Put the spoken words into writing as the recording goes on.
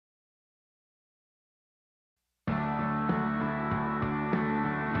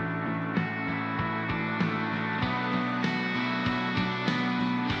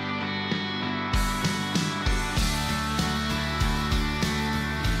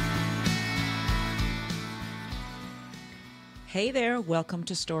Hey there, welcome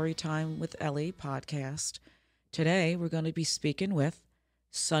to Storytime with Ellie podcast. Today we're going to be speaking with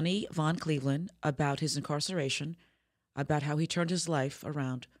Sonny Von Cleveland about his incarceration, about how he turned his life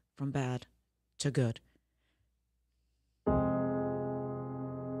around from bad to good.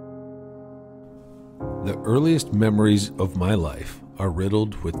 The earliest memories of my life are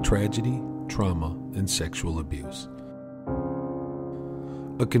riddled with tragedy, trauma, and sexual abuse.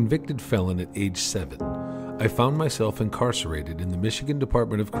 A convicted felon at age 7, I found myself incarcerated in the Michigan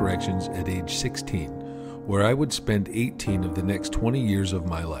Department of Corrections at age 16, where I would spend 18 of the next 20 years of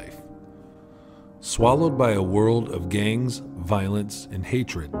my life. Swallowed by a world of gangs, violence, and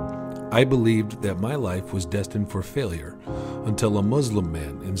hatred, I believed that my life was destined for failure until a Muslim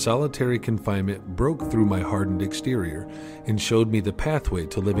man in solitary confinement broke through my hardened exterior and showed me the pathway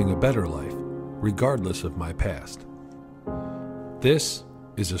to living a better life, regardless of my past. This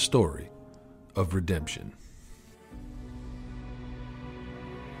is a story of redemption.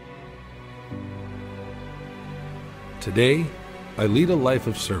 Today, I lead a life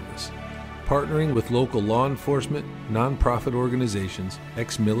of service, partnering with local law enforcement, nonprofit organizations,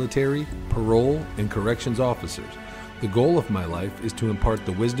 ex-military, parole, and corrections officers. The goal of my life is to impart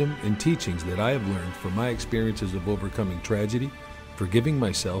the wisdom and teachings that I have learned from my experiences of overcoming tragedy, forgiving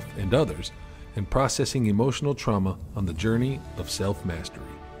myself and others, and processing emotional trauma on the journey of self-mastery.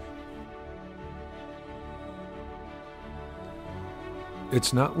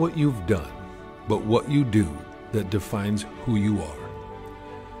 It's not what you've done, but what you do that defines who you are.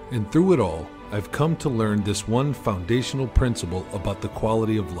 And through it all, I've come to learn this one foundational principle about the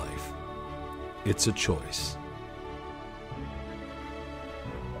quality of life. It's a choice.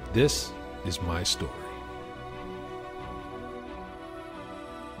 This is my story.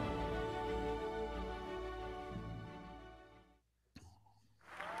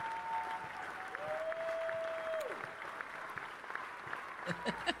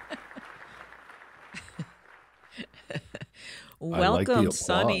 Welcome,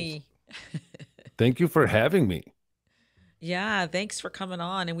 Sonny. Thank you for having me. Yeah, thanks for coming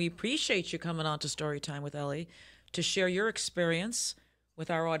on. And we appreciate you coming on to Storytime with Ellie to share your experience with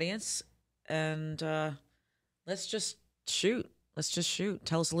our audience. And let's just shoot.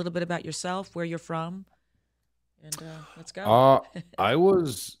 Tell us a little bit about yourself, where you're from, and let's go. I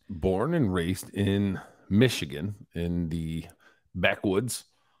was born and raised in Michigan, in the backwoods,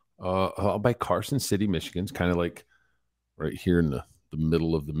 by Carson City, Michigan. It's kind of like right here in the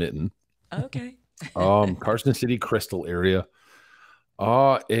middle of the mitten. Okay. Carson City, Crystal area.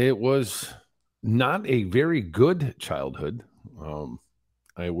 It was not a very good childhood.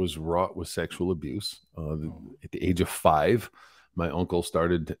 I was wrought with sexual abuse. At the age of 5, my uncle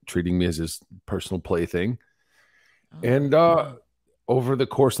started treating me as his personal plaything. And over the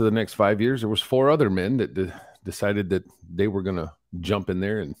course of the next 5 years, there was 4 other men that decided that they were going to jump in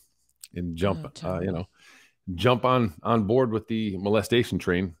there and jump, jump on board with the molestation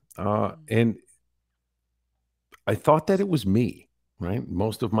train. And I thought that it was me, right?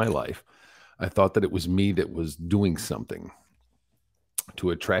 Most of my life, I thought that it was me that was doing something to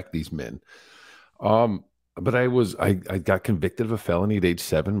attract these men. But I got convicted of a felony at age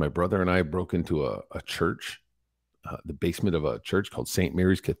 7. My brother and I broke into a church, the basement of a church called St.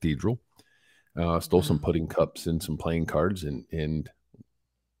 Mary's Cathedral, stole some pudding cups and some playing cards and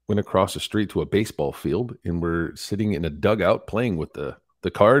went across the street to a baseball field, and we're sitting in a dugout playing with the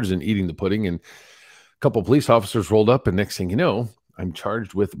cards and eating the pudding. And a couple of police officers rolled up, and next thing you know, I'm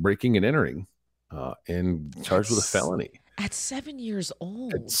charged with breaking and entering and charged with a felony. At 7 years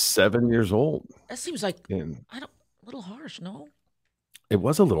old. At 7 years old. That seems like a little harsh, no? It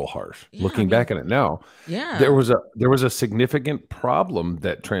was a little harsh. Looking back at it now. Yeah. There was a significant problem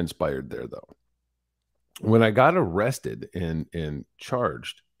that transpired there, though. When I got arrested and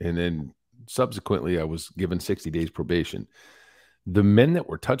charged, and then subsequently I was given 60 days probation, the men that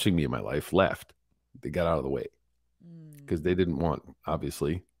were touching me in my life left. They got out of the way because they didn't want,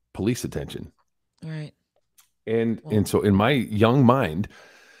 obviously, police attention. Right. And so in my young mind,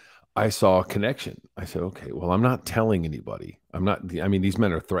 I saw a connection. I said, okay, well, I'm not telling anybody. These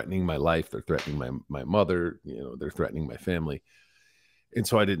men are threatening my life. They're threatening my mother, they're threatening my family. And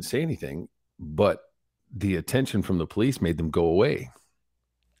so I didn't say anything, but the attention from the police made them go away.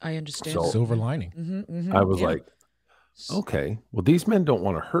 I understand. So, silver lining. I was like, okay, well, these men don't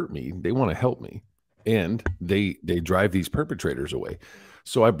want to hurt me. They want to help me. And they drive these perpetrators away.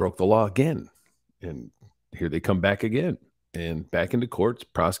 So I broke the law again. And here they come back again. And back into courts,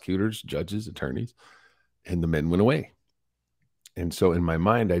 prosecutors, judges, attorneys. And the men went away. And so in my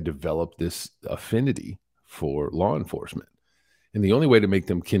mind, I developed this affinity for law enforcement. And the only way to make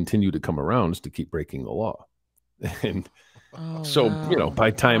them continue to come around is to keep breaking the law. And Oh, So, wow.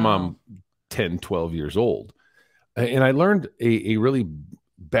 by the time Wow. I'm 10, 12 years old, and I learned a really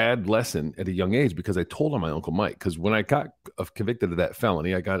bad lesson at a young age because I told on my Uncle Mike. Because when I got convicted of that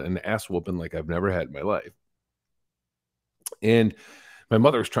felony, I got an ass whooping like I've never had in my life. And my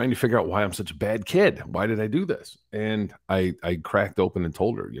mother was trying to figure out why I'm such a bad kid. Why did I do this? And I cracked open and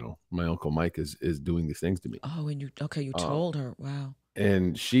told her, my Uncle Mike is doing these things to me. Oh, and you Um, told her. Wow.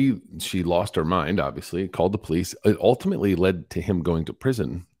 and she lost her mind, obviously, called the police. It ultimately led to him going to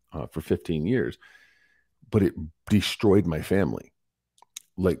prison for 15 years, but it destroyed my family.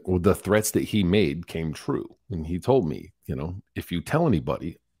 Like, well, the threats that he made came true. And he told me, if you tell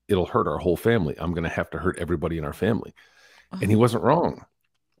anybody, it'll hurt our whole family. I'm going to have to hurt everybody in our family. And he Oh, wasn't wrong.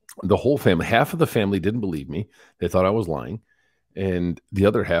 The whole family, half of the family didn't believe me. They thought I was lying. And the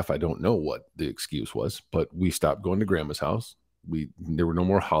other half, I don't know what the excuse was, but we stopped going to grandma's house. There were no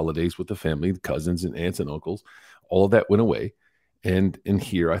more holidays with the family, cousins and aunts and uncles. All of that went away. And in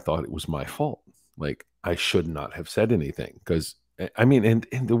here, I thought it was my fault. Like, I should not have said anything because I mean, and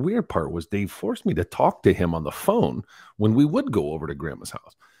the weird part was they forced me to talk to him on the phone when we would go over to grandma's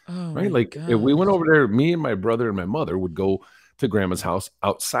house, oh right? my Like, if we went gosh. over there, me and my brother and my mother would go to grandma's house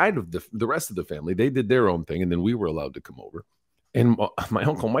outside of the rest of the family. They did their own thing, and then we were allowed to come over. And my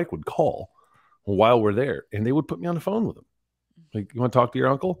Uncle Mike would call while we're there, and they would put me on the phone with him. Like, you want to talk to your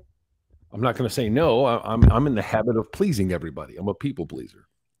uncle? I'm not going to say no. I'm in the habit of pleasing everybody. I'm a people pleaser,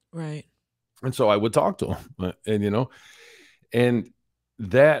 Right. and so I would talk to him, and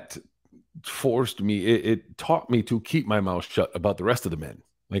that forced me. It taught me to keep my mouth shut about the rest of the men.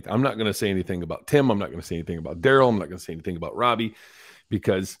 Like, I'm not going to say anything about Tim. I'm not going to say anything about Daryl. I'm not going to say anything about Robbie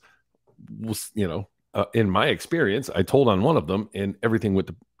because, in my experience, I told on one of them, and everything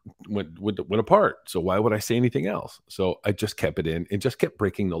went apart. So why would I say anything else? So I just kept it in and just kept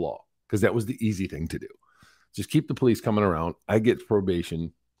breaking the law because that was the easy thing to do. Just keep the police coming around. I get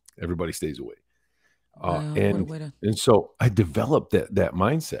probation. Everybody stays away. Wow. What a And way to. and so I developed that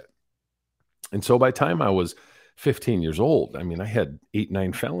mindset. And so by the time I was 15 years old, I mean, I had 8,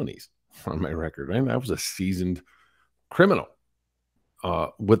 9 felonies on my record. Right? I was a seasoned criminal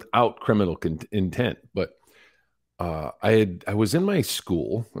without criminal intent. But I was in my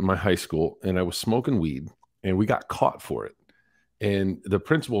school, in my high school, and I was smoking weed, and we got caught for it. And the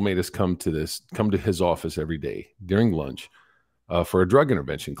principal made us come to his office every day during lunch for a drug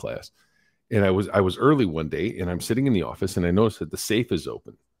intervention class. And I was early one day, and I'm sitting in the office, and I noticed that the safe is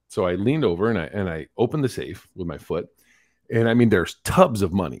open. So I leaned over and I opened the safe with my foot, and I mean, there's tubs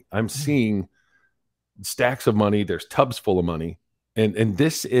of money. I'm seeing stacks of money. There's tubs full of money, and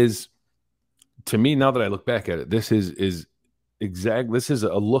this is, to me, now that I look back at it, this is exact. This is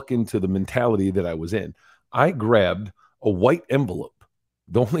a look into the mentality that I was in. I grabbed a white envelope,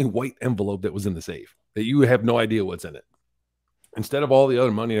 the only white envelope that was in the safe that you have no idea what's in it. Instead of all the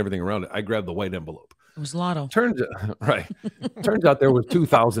other money and everything around it, I grabbed the white envelope. It was Lotto. Turns out, right. Turns out there was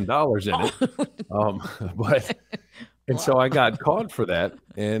 $2,000 in it. Oh. Um, but and so Wow. I got caught for that,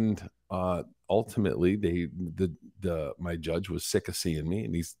 and ultimately, my judge was sick of seeing me,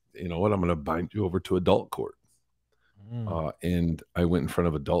 and he's, you know what, I'm going to bind you over to adult court. Mm. And I went in front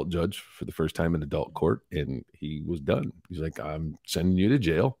of adult judge for the first time in adult court, and he was done. He's like, I'm sending you to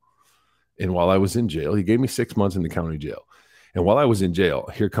jail. And while I was in jail, he gave me 6 months in the county jail. And while I was in jail,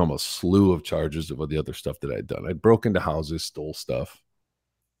 here come a slew of charges of all the other stuff that I'd done. I broke into houses, stole stuff,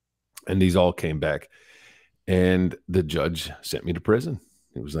 and these all came back. And the judge sent me to prison.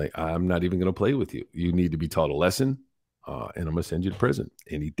 It was like, I'm not even going to play with you. You need to be taught a lesson, and I'm going to send you to prison.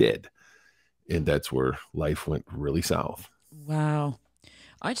 And he did. And that's where life went really south. Wow.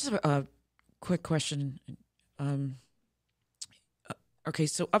 I just have a quick question. Um, okay,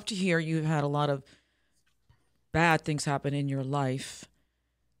 so up to here, you've had a lot of bad things happen in your life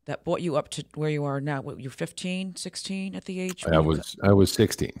that brought you up to where you are now. What, you're 15, 16 at the age when I was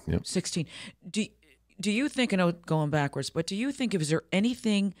 16. Yep. 16. Do you think, I know going backwards, but do you think, is there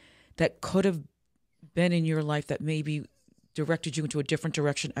anything that could have been in your life that maybe directed you into a different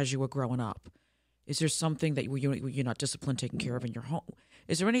direction as you were growing up? Is there something that you're not disciplined, taken care of in your home?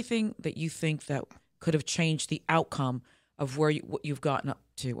 Is there anything that you think that could have changed the outcome of what you've gotten up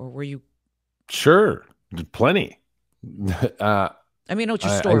to, or where you? Sure. Plenty. I mean, I know it's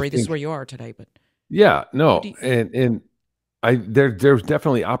your I story. This is think, where you are today, but yeah, what no. do you? And there's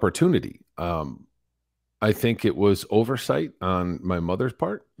definitely opportunity. I think it was oversight on my mother's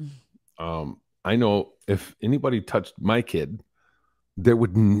part. I know if anybody touched my kid, there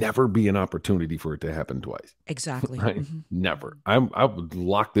would never be an opportunity for it to happen twice. Exactly. Right? Mm-hmm. Never. I would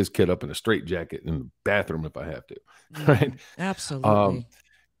lock this kid up in a straitjacket in the bathroom if I have to. Yeah, Right. absolutely.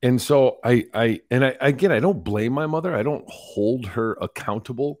 And so I again, I don't blame my mother. I don't hold her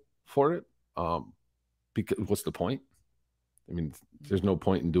accountable for it. Because what's the point? I mean, there's no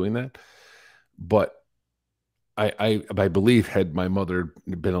point in doing that. But I believe had my mother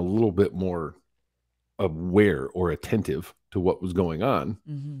been a little bit more aware or attentive to what was going on,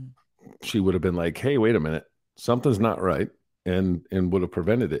 she would have been like, "Hey, wait a minute, something's not right," and would have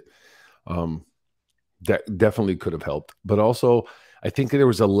prevented it. That definitely could have helped. But also, I think there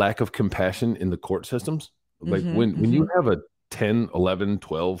was a lack of compassion in the court systems. Like when you have a 10, 11,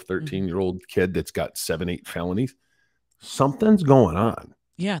 12, 13-year-old kid that's got 7, 8 felonies, something's going on.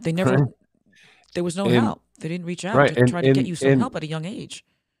 Yeah, they never. Right? There was no help. They didn't reach out Right. to try to get you some help at a young age.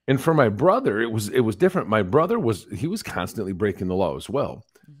 And for my brother, it was different. My brother was constantly breaking the law as well,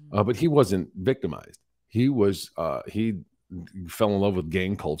 but he wasn't victimized. He fell in love with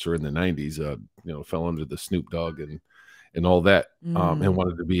gang culture in the 90s. Fell under the Snoop Dogg and all that, and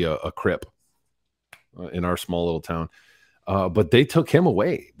wanted to be a Crip in our small little town. But they took him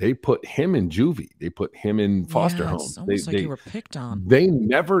away. They put him in juvie. They put him in foster home. It's almost like you were picked on. They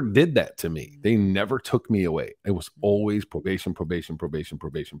never did that to me. They never took me away. It was always probation, probation, probation,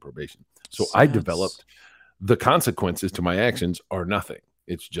 probation, probation. So I developed the consequences to my actions are nothing.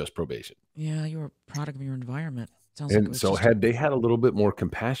 It's just probation. Yeah, you were a product of your environment. Sounds And like so had they had a little bit more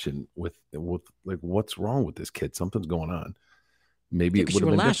compassion with like, what's wrong with this kid? Something's going on. Maybe it would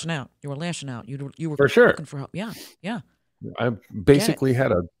have been lashing out. You were lashing out. You were for sure looking for help. Yeah, yeah. I basically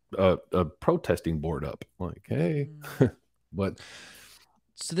had a protesting board up, like, hey, but.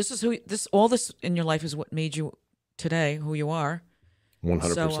 So this is all this in your life is what made you today who you are.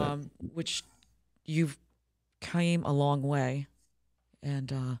 100%. So, which you've came a long way,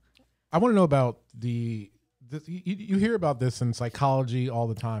 and I want to know about you hear about this in psychology all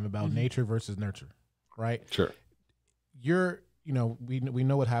the time about nature versus nurture, right? Sure. We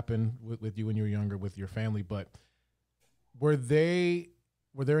know what happened with you when you were younger with your family, but were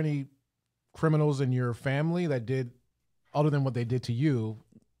there any criminals in your family that did, other than what they did to you,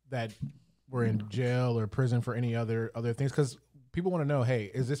 that were in jail or prison for any other things? Because people want to know, hey,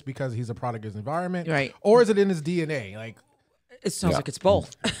 is this because he's a product of his environment, right, or is it in his DNA? Like, it sounds like it's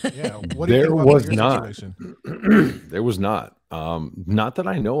both. Yeah. What do you there think was about not. Situation? There was not. Not that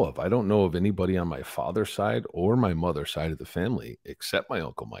I know of. I don't know of anybody on my father's side or my mother's side of the family, except my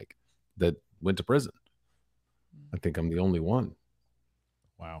Uncle Mike, that went to prison. I think I'm the only one.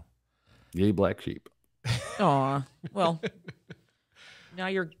 Wow. Yay, black sheep. Aw, well, now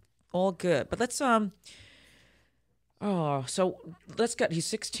you're all good. But let's so let's get. He's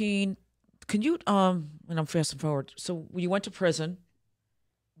 16. Can you and I'm fast forward. So you went to prison.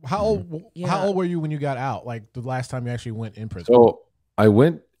 How old were you when you got out? Like the last time you actually went in prison? So I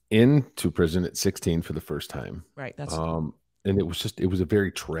went into prison at 16 for the first time. Right. That's and it was a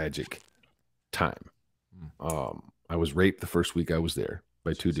very tragic time. I was raped the first week I was there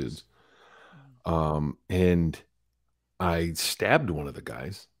by 2 dudes. And I stabbed one of the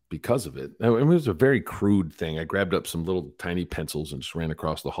guys because of it. I mean, it was a very crude thing. I grabbed up some little tiny pencils and just ran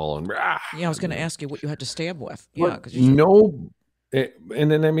across the hall and I was going to ask you what you had to stab with. Yeah, because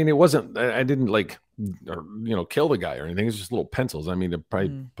and then I mean, it wasn't. I didn't kill the guy or anything. It's just little pencils. I mean, it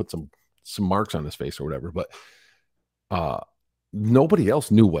probably put some marks on his face or whatever. But nobody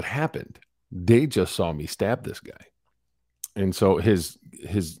else knew what happened. They just saw me stab this guy. And so his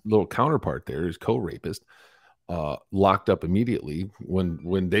little counterpart there, his co-rapist, locked up immediately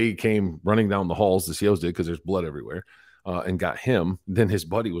when they came running down the halls, the COs did, because there's blood everywhere, and got him. Then his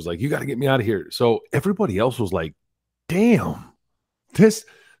buddy was like, "You got to get me out of here." So everybody else was like, "Damn, this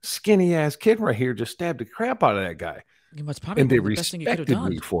skinny ass kid right here just stabbed the crap out of that guy." And they respected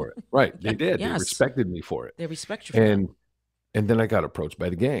me for it. Right. They did. Yes. They respected me for it. They respect you for that. And then I got approached by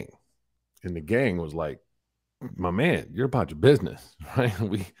the gang. And the gang was like, "My man, you're about your business, right?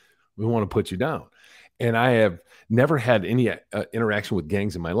 We want to put you down." And I have never had any interaction with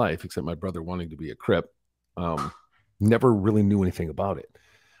gangs in my life, except my brother wanting to be a Crip. Never really knew anything about it.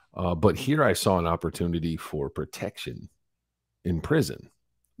 But here I saw an opportunity for protection in prison,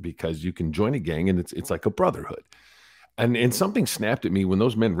 because you can join a gang and it's like a brotherhood. And something snapped at me when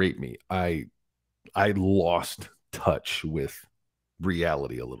those men raped me. I lost touch with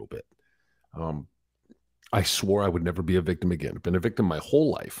reality a little bit. I swore I would never be a victim again. I've been a victim my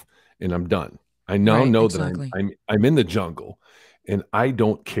whole life, and I'm done. I now know that I'm in the jungle, and I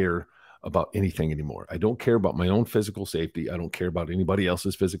don't care about anything anymore. I don't care about my own physical safety. I don't care about anybody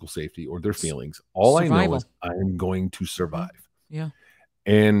else's physical safety or their feelings. All I know is I am going to survive. Yeah.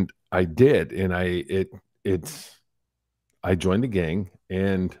 And I did, and I joined the gang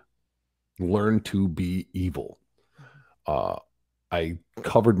and learned to be evil. I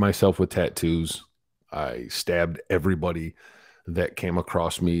covered myself with tattoos. I stabbed everybody that came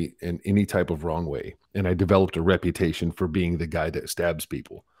across me in any type of wrong way. And I developed a reputation for being the guy that stabs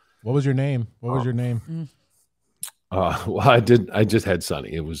people. What was your name? What was your name? Well, I just had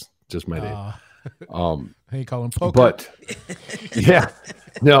Sonny. It was just my name. You call him Poker. But yeah,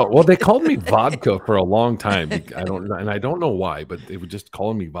 no. Well, they called me Vodka for a long time. I don't know why, but they were just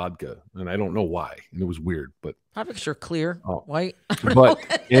calling me Vodka, and I don't know why. And it was weird, but I picture clear, white.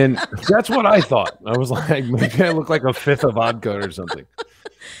 But and that's what I thought. I was like, maybe I look like a fifth of vodka or something.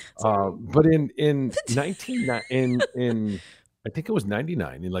 But in I think it was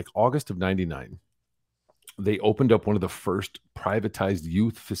 99, in like August of 99, they opened up one of the first privatized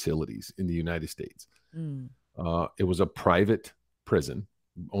youth facilities in the United States. It was a private prison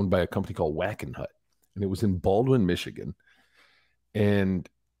owned by a company called Wackenhut, and it was in Baldwin, Michigan. And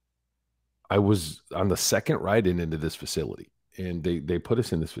I was on the second ride into this facility, and they put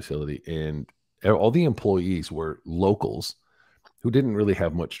us in this facility, and all the employees were locals who didn't really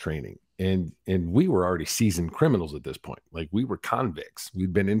have much training. And we were already seasoned criminals at this point. Like, we were convicts.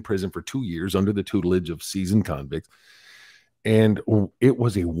 We'd been in prison for 2 years under the tutelage of seasoned convicts. And it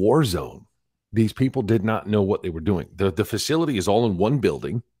was a war zone. These people did not know what they were doing. The facility is all in one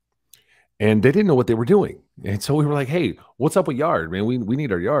building, and they didn't know what they were doing. And so we were like, hey, what's up with yard, man? We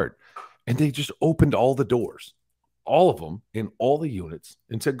need our yard. And they just opened all the doors, all of them in all the units,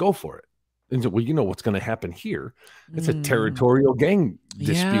 and said, go for it. And said, well, you know what's going to happen here. It's a territorial gang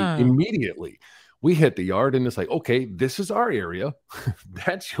dispute immediately. We hit the yard, and it's like, okay, this is our area.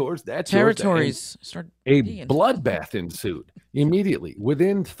 That's yours. That's territories. A bloodbath ensued immediately.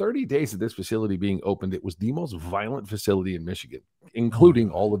 Within 30 days of this facility being opened, it was the most violent facility in Michigan, including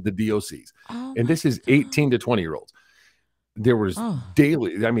all of the DOCs. And this is 18 to 20-year-olds. There was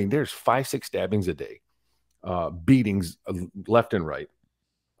daily, I mean, there's 5-6 stabbings a day, beatings left and right.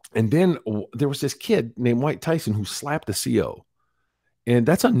 And then there was this kid named White Tyson who slapped a CO. And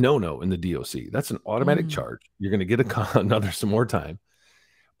that's a no-no in the DOC. That's an automatic charge. You're going to get some more time.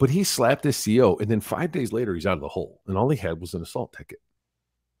 But he slapped this CO, and then 5 days later, he's out of the hole. And all he had was an assault ticket.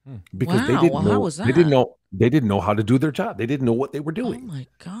 Because they didn't know. They didn't know how to do their job. They didn't know what they were doing. Oh my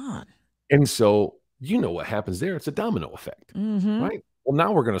God. And so you know what happens there. It's a domino effect, right? Well,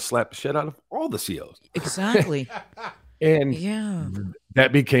 now we're going to slap the shit out of all the COs. Exactly. And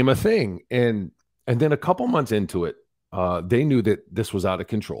that became a thing. And then a couple months into it, they knew that this was out of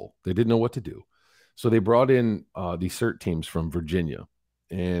control. They didn't know what to do. So they brought in these CERT teams from Virginia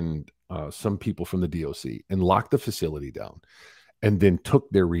and some people from the DOC and locked the facility down, and then took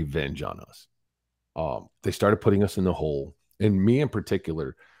their revenge on us. They started putting us in the hole. And me in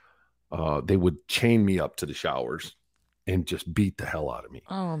particular, they would chain me up to the showers and just beat the hell out of me.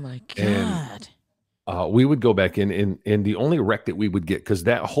 Oh my God. And we would go back in, and the only wreck that we would get, because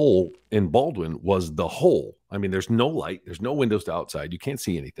that hole in Baldwin was the hole. I mean, there's no light, there's no windows to outside. You can't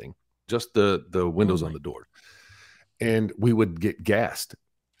see anything, just the windows on the door. And we would get gassed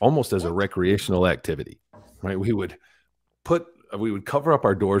almost as a recreational activity, right? We would cover up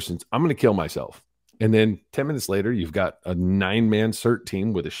our doors and I'm going to kill myself. And then 10 minutes later, you've got a 9-man CERT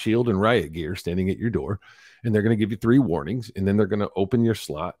team with a shield and riot gear standing at your door. And they're going to give you 3 warnings. And then they're going to open your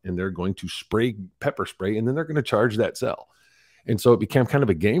slot, and they're going to spray pepper spray. And then they're going to charge that cell. And so it became kind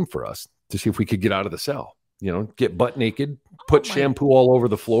of a game for us to see if we could get out of the cell, get butt naked, put shampoo all over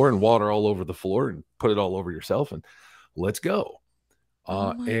the floor and water all over the floor, and put it all over yourself, and let's go.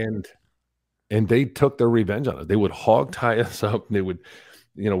 And they took their revenge on us. They would hog tie us up. They would,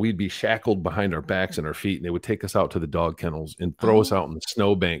 we'd be shackled behind our backs and our feet, and they would take us out to the dog kennels and throw us out in the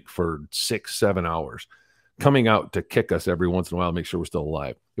snowbank for 6-7 hours, coming out to kick us every once in a while, make sure we're still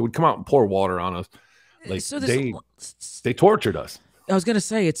alive. It would come out and pour water on us. Like, so they tortured us. I was going to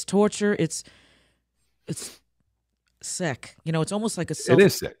say, it's torture. It's sick. It's almost like it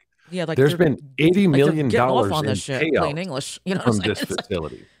is sick. Yeah, like there's been $80 million on this in shit, plain English, from this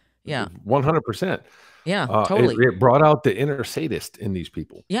facility. Yeah, 100%. Yeah, totally. It brought out the inner sadist in these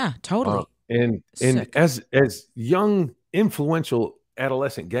people. Yeah, totally. And as young, influential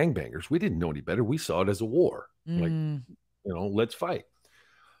adolescent gangbangers, we didn't know any better. We saw it as a war. Like, let's fight.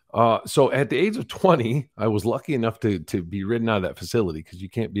 So at the age of 20, I was lucky enough to be ridden out of that facility, because you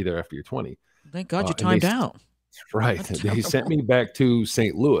can't be there after you're 20. Thank God you timed out. Right. They sent me back to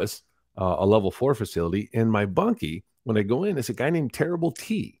St. Louis, a level 4 facility. And my bunkie, when I go in, is a guy named Terrible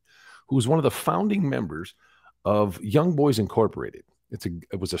T, who was one of the founding members of Young Boys Incorporated.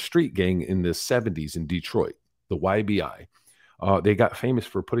 It was a street gang in the 70s in Detroit, the YBI. They got famous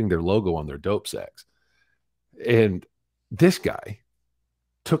for putting their logo on their dope sacks. And this guy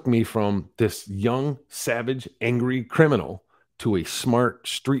took me from this young, savage, angry criminal to a smart,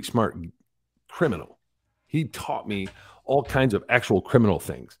 street smart criminal. He taught me all kinds of actual criminal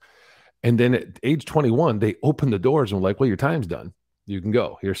things. And then at age 21, they opened the doors and were like, well, your time's done. You can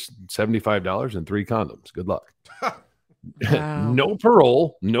go. Here's $75 and 3 condoms. Good luck. Wow. No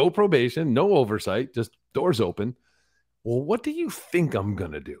parole, no probation, no oversight, just doors open. Well, what do you think I'm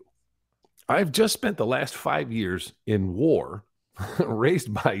going to do? I've just spent the last 5 years in war,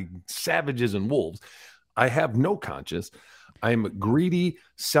 raised by savages and wolves. I have no conscience. I'm a greedy,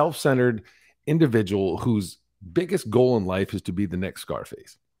 self-centered individual whose biggest goal in life is to be the next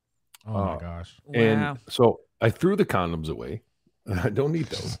Scarface. Oh my gosh. Wow. And so I threw the condoms away. I don't need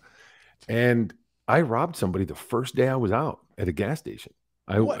those. And I robbed somebody the first day I was out at a gas station.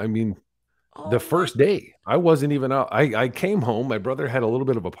 I mean, the first day I wasn't even out. I came home. My brother had a little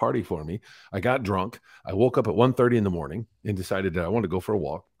bit of a party for me. I got drunk. I woke up at 1:30 in the morning and decided that I wanted to go for a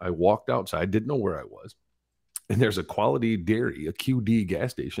walk. I walked outside, didn't know where I was. And there's a Quality Dairy, a QD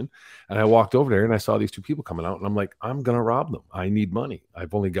gas station. And I walked over there and I saw these 2 people coming out and I'm like, I'm going to rob them. I need money.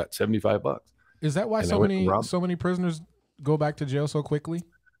 I've only got $75. Is that why And so many prisoners go back to jail so quickly?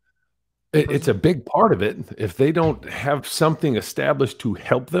 It's a big part of it. If they don't have something established to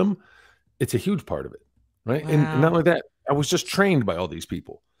help them, it's a huge part of it, right? Wow. And not only that, I was just trained by all these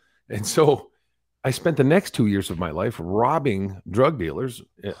people. And so I spent the next 2 years of my life robbing drug dealers.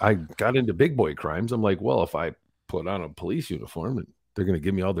 I got into big boy crimes. I'm like, well, if I put on a police uniform, they're going to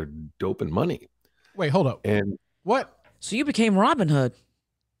give me all their dope and money. Wait, hold up. And What? So you became Robin Hood.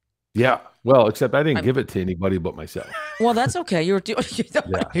 yeah, well, except I didn't give it to anybody but myself. Well, that's okay. You were doing. Yeah.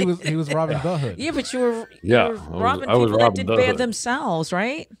 He was robbing the hood. Yeah, but you were robbing I was people that robbing did the bad hood. themselves,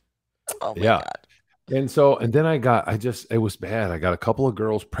 right? Oh my Yeah. God. And then it was bad. I got a couple of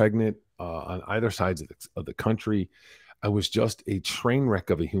girls pregnant on either sides of the country. I was just a train wreck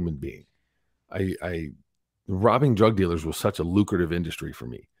of a human being. Robbing drug dealers was such a lucrative industry for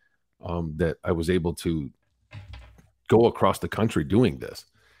me that I was able to go across the country doing this.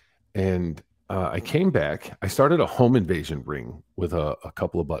 And I came back. I started a home invasion ring with a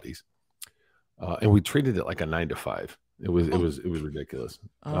couple of buddies, and we treated it like a 9 to 5. It was ridiculous.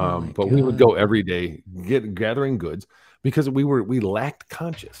 But we would go every day, gathering goods because we lacked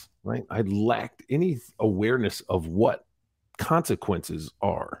conscience, right? I lacked any awareness of what consequences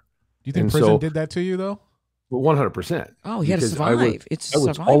are. Do you think prison did that to you though? 100%. Oh, he had to Because survive. I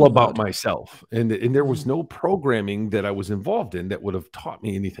was all about myself, and there was no programming that I was involved in that would have taught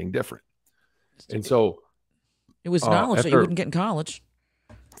me anything different. And so it was knowledge that you wouldn't get in college.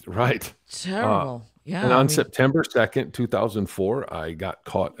 Right. Terrible. Yeah. And on September 2nd, 2004, I got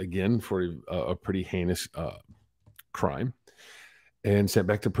caught again for a pretty heinous crime and sent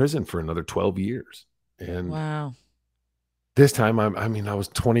back to prison for another 12 years. And wow. This time, I was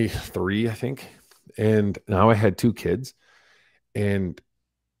 23, I think. And now I had 2 kids, and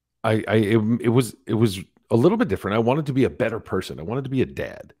it was a little bit different. I wanted to be a better person. I wanted to be a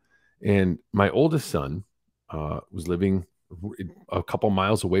dad. And my oldest son was living a couple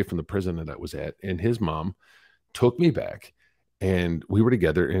miles away from the prison that I was at, and his mom took me back, and we were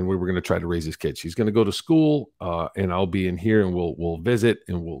together, and we were going to try to raise his kid. She's going to go to school, and I'll be in here, and we'll visit,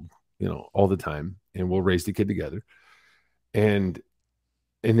 and we'll all the time, and we'll raise the kid together. And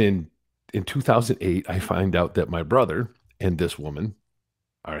then in 2008, I find out that my brother and this woman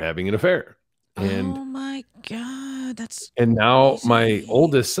are having an affair. And oh my God, and now crazy. My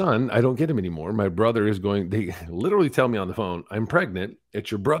oldest son, I don't get him anymore. My brother is they literally tell me on the phone, I'm pregnant.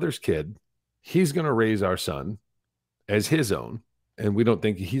 It's your brother's kid. He's going to raise our son as his own. And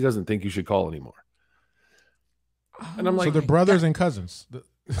he doesn't think you should call anymore. And I'm like, so they're brothers and cousins.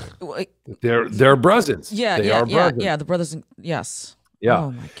 They're brothers. Yeah. They are brothers. Yeah. The brothers. Yes. Yeah.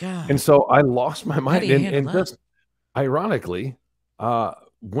 Oh my God. And so I lost my mind. And that? just ironically,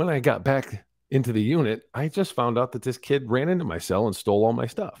 when I got back into the unit, I just found out that this kid ran into my cell and stole all my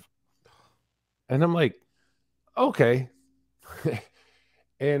stuff. And I'm like, okay.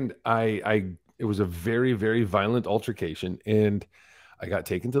 And it was a very, very violent altercation. And I got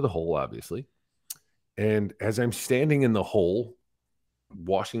taken to the hole, obviously. And as I'm standing in the hole,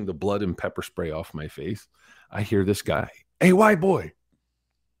 washing the blood and pepper spray off my face, I hear this guy, hey, white boy,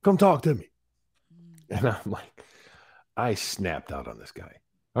 come talk to me. And I'm like, I snapped out on this guy.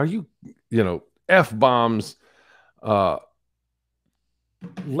 Are you, F-bombs, left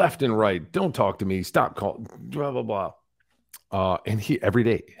and right. Don't talk to me. Stop calling, blah, blah, blah. And he, every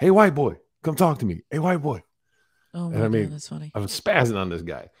day, hey, white boy, come talk to me. Hey, white boy. Oh my God, that's funny. I was spazzing on this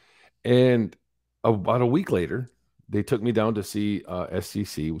guy. And about a week later, they took me down to see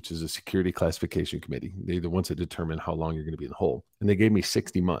SCC, which is a security classification committee. They're the ones that determine how long you're going to be in the hole. And they gave me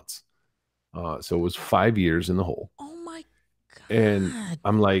 60 months. So it was 5 years in the hole. Oh my And God.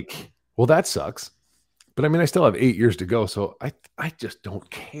 I'm like, well, that sucks. But I mean, I still have 8 years to go. So I just don't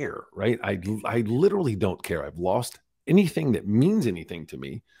care, right? I literally don't care. I've lost anything that means anything to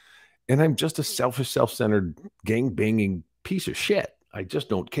me. And I'm just a selfish, self-centered, gang-banging piece of shit. I just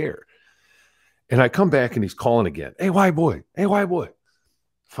don't care. And I come back and he's calling again. Hey, white boy. Hey, white boy.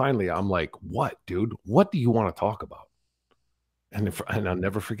 Finally, I'm like, what, dude? What do you want to talk about? And I'll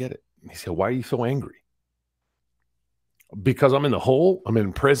never forget it. He said, why are you so angry? Because I'm in the hole. I'm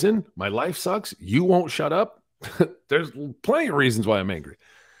in prison. My life sucks. You won't shut up. There's plenty of reasons why I'm angry.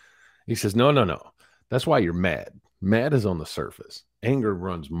 He says, no. That's why you're mad. Mad is on the surface. Anger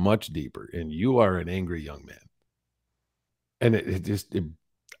runs much deeper, and you are an angry young man. And it just,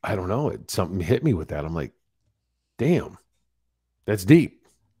 I don't know. Something hit me with that. I'm like, damn, that's deep.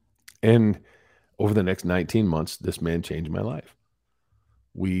 And over the next 19 months, this man changed my life.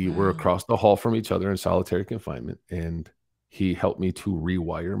 We were across the hall from each other in solitary confinement, and he helped me to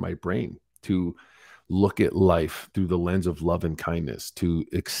rewire my brain, to look at life through the lens of love and kindness, to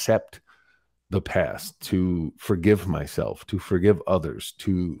accept the past, to forgive myself, to forgive others,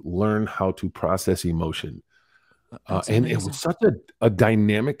 to learn how to process emotion. And it was such a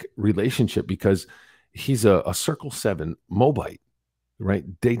dynamic relationship because he's a Circle 7 Mobite, right?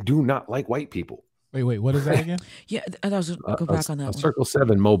 They do not like white people. Wait, what is that again? Yeah, I was going to go back on that a one. Circle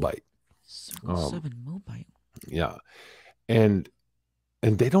 7 Mobite. Circle 7 Mobite. Yeah. And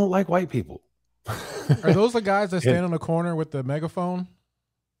they don't like white people. Are those the guys that stand on the corner with the megaphone?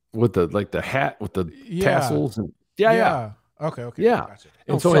 With the hat with the tassels and yeah. Okay. Yeah. Gotcha.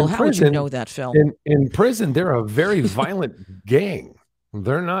 And so Phil, in how prison, would you know that, Phil? In prison, they're a very violent gang.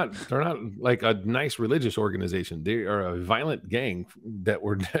 They're not like a nice religious organization. They are a violent gang that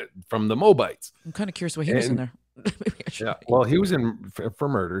were from the Mobites. I'm kind of curious why he was in there. Yeah. Well, he was in for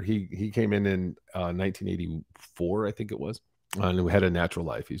murder. He came in 1984, I think it was, and he had a natural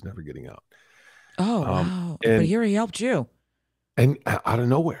life. He's never getting out. Oh, wow. But here he helped you. And out of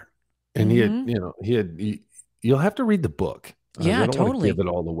nowhere. And he had, you'll have to read the book. Yeah, I don't totally. want to give it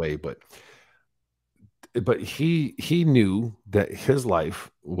all away, but he knew that his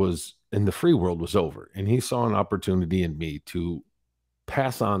life was in the free world was over. And he saw an opportunity in me to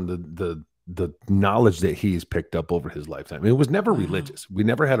pass on the knowledge that he's picked up over his lifetime. It was never religious. We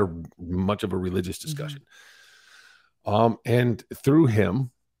never had much of a religious discussion. And through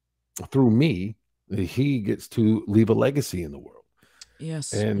me, he gets to leave a legacy in the world.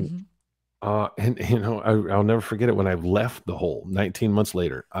 Yes. And I'll never forget it when I left the hole 19 months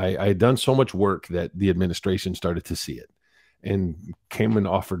later. I had done so much work that the administration started to see it and came and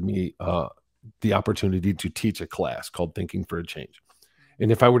offered me the opportunity to teach a class called Thinking for a Change.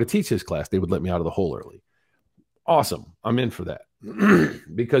 And if I were to teach this class, they would let me out of the hole early. Awesome. I'm in for that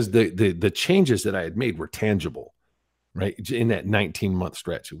because the changes that I had made were tangible, right? In that 19-month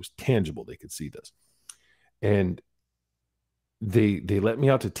stretch, it was tangible. They could see this. And they let me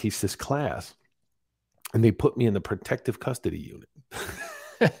out to teach this class, and they put me in the protective custody unit.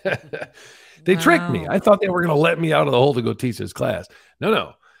 They tricked me. I thought they were going to let me out of the hole to go teach this class.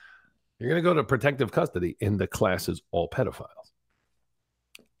 No. You're going to go to protective custody, and the class is all pedophiles.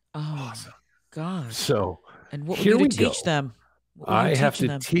 Oh, awesome. God. So and what would you teach them? I have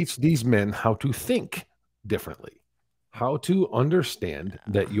to teach these men how to think differently, how to understand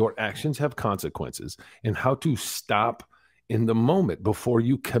that your actions have consequences, and how to stop in the moment before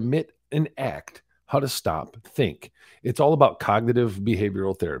you commit an act, how to stop, think. It's all about cognitive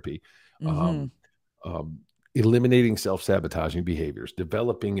behavioral therapy, eliminating self-sabotaging behaviors,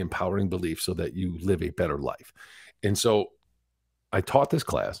 developing empowering beliefs so that you live a better life. And so I taught this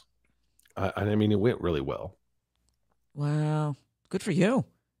class, and I mean, it went really well. Wow. Good for you.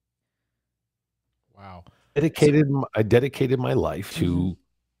 Wow. I dedicated my life to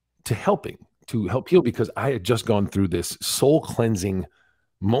helping, to help heal, because I had just gone through this soul cleansing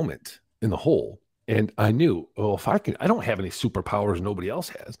moment in the hole. And I knew, well, if I don't have any superpowers nobody else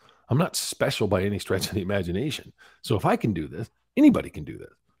has. I'm not special by any stretch of the imagination. So if I can do this, anybody can do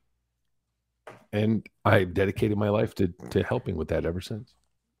this. And I dedicated my life to helping with that ever since.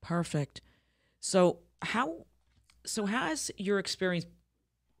 Perfect. So has your experience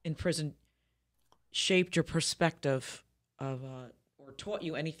in prison shaped your perspective of, or taught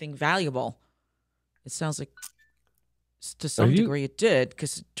you anything valuable? It sounds like to some degree it did,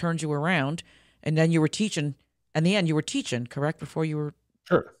 because it turned you around, and then you were teaching. In the end, you were teaching, correct? Before you were.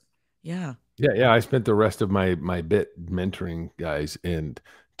 Sure. Yeah. Yeah. I spent the rest of my bit mentoring guys and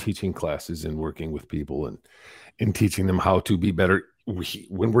teaching classes and working with people and teaching them how to be better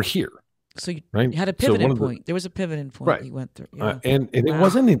when we're here. So you right? had a So pivoting point. There was a pivoting point right. you went through. Yeah. And it Wow.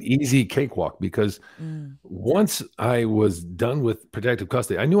 wasn't an easy cakewalk because Mm. once I was done with protective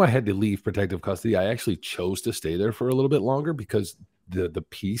custody, I knew I had to leave protective custody. I actually chose to stay there for a little bit longer because the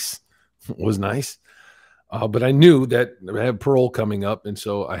peace was nice. But I knew that I have parole coming up, and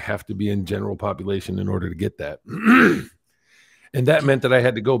so I have to be in general population in order to get that. And that meant that I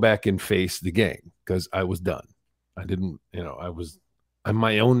had to go back and face the gang because I was done. I didn't, I'm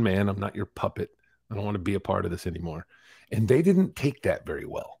my own man. I'm not your puppet. I don't want to be a part of this anymore. And they didn't take that very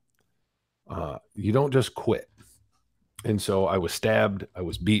well. You don't just quit. And so I was stabbed. I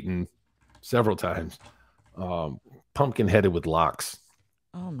was beaten several times, pumpkin headed with locks.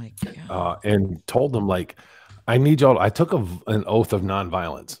 Oh my God. And told them, like, I need y'all. I took an oath of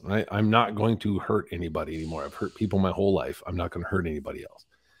nonviolence. Right? I'm not going to hurt anybody anymore. I've hurt people my whole life. I'm not going to hurt anybody else.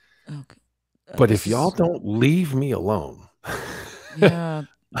 Okay. But if y'all don't leave me alone, yeah,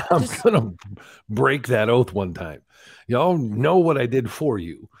 I'm going to break that oath one time. Y'all know what I did for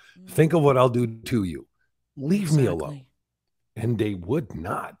you. Think of what I'll do to you. Leave me alone. And they would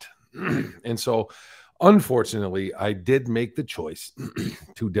not. And so, unfortunately, I did make the choice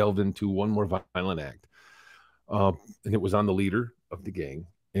to delve into one more violent act. And it was on the leader of the gang.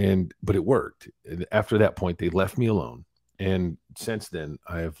 But it worked. And after that point, they left me alone. And since then,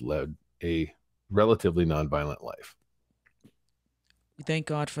 I have led a relatively nonviolent life. Thank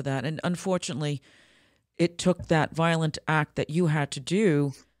God for that. And unfortunately, it took that violent act that you had to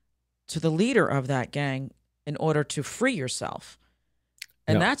do to the leader of that gang in order to free yourself.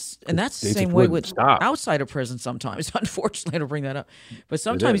 And that's the same way with outside of prison sometimes. Unfortunately, to bring that up. But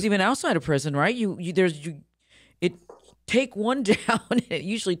sometimes even outside of prison, right? It take one down. It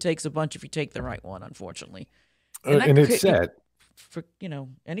usually takes a bunch if you take the right one, unfortunately. And it's sad. For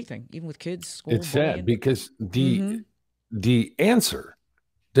anything, even with kids, school. It's sad because the answer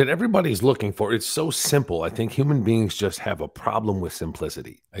that everybody's looking for, it's so simple. I think human beings just have a problem with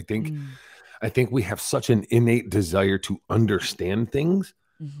simplicity. I think we have such an innate desire to understand things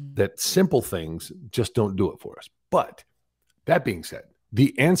that simple things just don't do it for us. But that being said,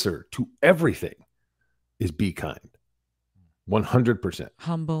 the answer to everything is be kind. 100%.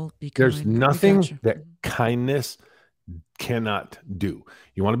 Humble, be kind. There's nothing that kindness cannot do.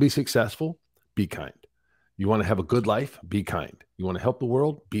 You want to be successful? Be kind. You want to have a good life? Be kind. You want to help the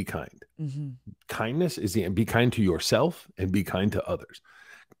world? Be kind. Kindness is be kind to yourself and be kind to others.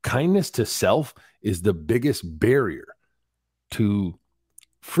 Kindness to self is the biggest barrier to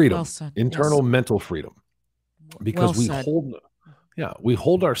freedom, internal mental freedom, because we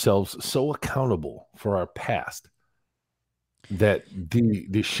hold ourselves so accountable for our past that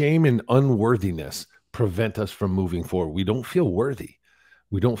the shame and unworthiness prevent us from moving forward. We don't feel worthy.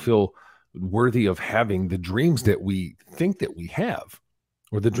 We don't feel worthy of having the dreams that we think that we have,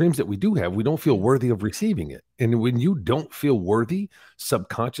 or the dreams that we do have. We don't feel worthy of receiving it. And when you don't feel worthy,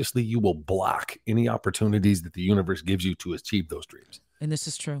 subconsciously, you will block any opportunities that the universe gives you to achieve those dreams. And this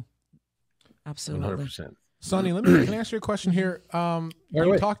is true. Absolutely. 100%. Sonny, can I ask you a question here?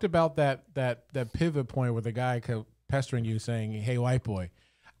 You talked about that pivot point where the guy kept pestering you saying, "Hey, white boy."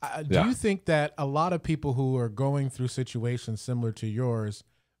 Do you think that a lot of people who are going through situations similar to yours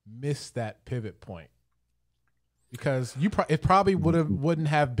miss that pivot point? Because it probably wouldn't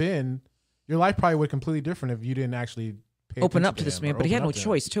have been, your life probably would be completely different if you didn't actually open up to this man. But he had no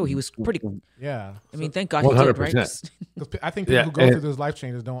choice too. He was pretty. Yeah. I mean, thank God he did, right? I think people who go through those life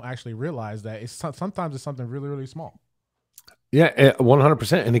changes don't actually realize that sometimes it's something really, really small. Yeah,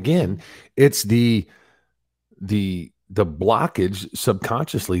 100%. And again, it's the blockage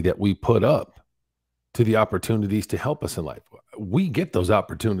subconsciously that we put up to the opportunities to help us in life. We get those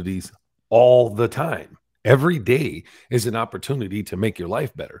opportunities all the time. Every day is an opportunity to make your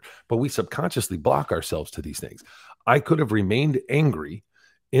life better, but we subconsciously block ourselves to these things. I could have remained angry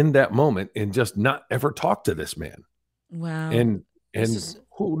in that moment and just not ever talked to this man. Wow. And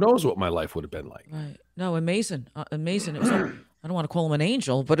who knows what my life would have been like. Right. No, amazing. Amazing. It was, I don't want to call him an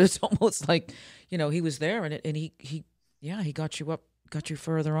angel, but it's almost like, he was there and he got you up, got you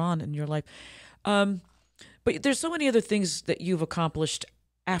further on in your life. But there's so many other things that you've accomplished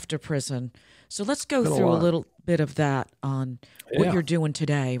after prison. So let's go through a little bit of that on what you're doing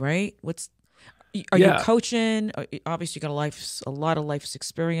today, right? Are you coaching? Obviously, you got a lot of life's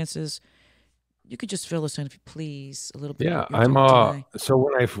experiences. You could just fill us in, if you please, a little bit. Yeah, so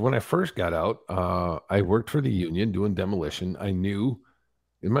when I first got out, I worked for the union doing demolition. I knew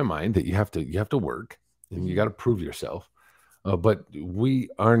in my mind that you have to work and you got to prove yourself. But we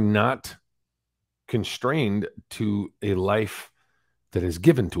are not constrained to a life that is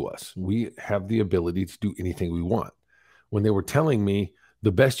given to us. We have the ability to do anything we want. When they were telling me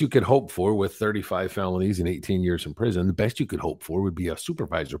the best you could hope for with 35 felonies and 18 years in prison, the best you could hope for would be a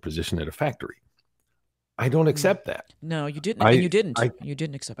supervisor position at a factory. I don't accept that. No, you didn't. And you didn't. You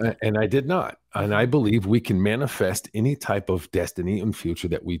didn't accept that. And I did not. And I believe we can manifest any type of destiny and future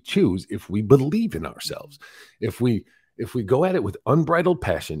that we choose if we believe in ourselves. If we go at it with unbridled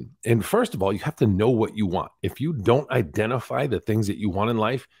passion, and first of all, you have to know what you want. If you don't identify the things that you want in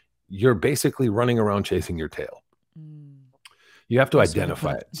life, you're basically running around chasing your tail. You have to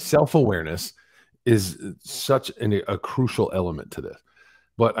identify it. Self-awareness is such a crucial element to this.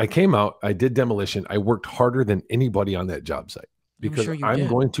 But I came out, I did demolition. I worked harder than anybody on that job site because I'm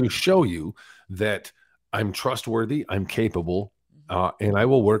going to show you that I'm trustworthy, I'm capable, and I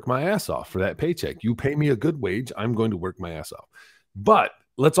will work my ass off for that paycheck. You pay me a good wage, I'm going to work my ass off. But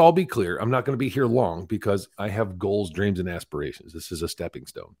let's all be clear. I'm not going to be here long because I have goals, dreams, and aspirations. This is a stepping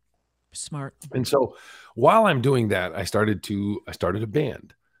stone. Smart. And so while I'm doing that, I started a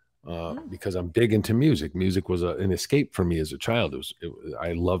band because I'm big into music. Music was an escape for me as a child.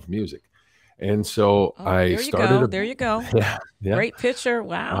 I loved music. And so I started. There you go. Yeah. Great picture.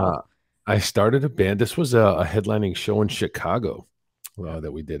 Wow. I started a band. This was a headlining show in Chicago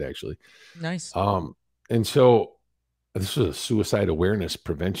that we did actually. Nice. And so this was a suicide awareness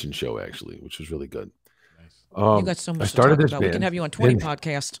prevention show actually, which was really good. You got so much to talk about. We can have you on 20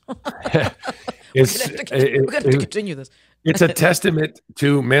 podcasts. We're going to have to continue this. It's a testament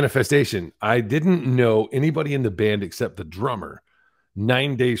to manifestation. I didn't know anybody in the band except the drummer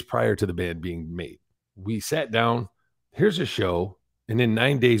 9 days prior to the band being made. We sat down, here's a show, and in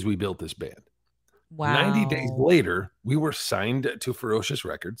 9 days we built this band. Wow. 90 days later, we were signed to Ferocious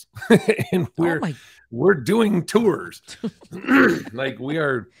Records, and we're doing tours. Like we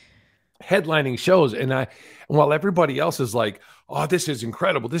are headlining shows, and while everybody else is like, oh, this is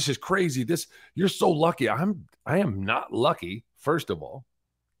incredible, this is crazy, you're so lucky. I am not lucky. First of all,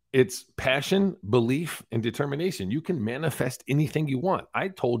 it's passion, belief, and determination. You can manifest anything you want. I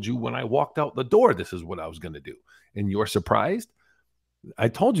told you when I walked out the door, this is what I was going to do, and you're surprised. I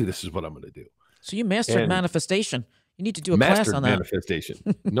told you this is what I'm going to do. So you mastered manifestation. You need to do a class on that. Manifestation,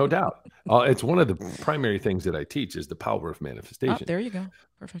 no doubt. It's one of the primary things that I teach is the power of manifestation. Oh, there you go.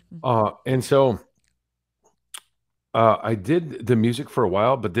 Perfect. And so I did the music for a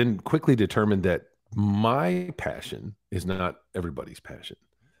while, but then quickly determined that my passion is not everybody's passion.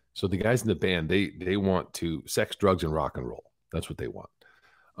 So the guys in the band, they want to sex, drugs, and rock and roll. That's what they want.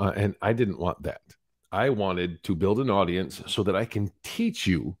 And I didn't want that. I wanted to build an audience so that I can teach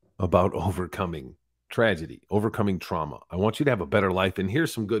you about overcoming tragedy, overcoming trauma. I want you to have a better life. And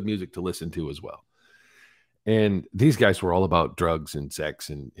here's some good music to listen to as well. And these guys were all about drugs and sex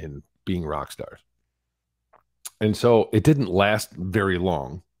and being rock stars. And so it didn't last very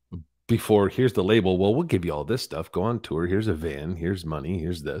long before here's the label. Well, we'll give you all this stuff. Go on tour. Here's a van. Here's money.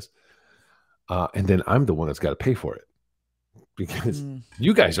 Here's this. And then I'm the one that's got to pay for it because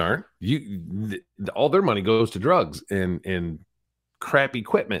you guys aren't. All their money goes to drugs and crap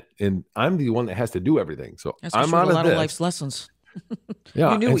equipment, and I'm the one that has to do everything. So I'm out of this. A lot of life's lessons.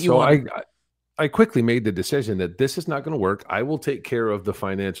 Yeah, you knew what you wanted. I quickly made the decision that this is not going to work. I will take care of the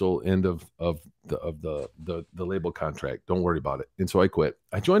financial end of the label contract. Don't worry about it. And so I quit.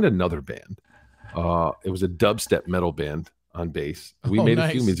 I joined another band. It was a dubstep metal band on bass. We made a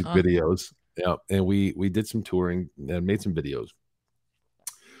few music videos. Yeah, and we did some touring and made some videos.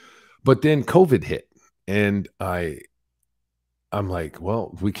 But then COVID hit, and I'm like,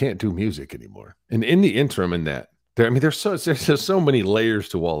 well, we can't do music anymore. And in the interim, there's so many layers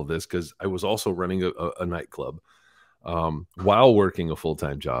to all of this because I was also running a nightclub while working a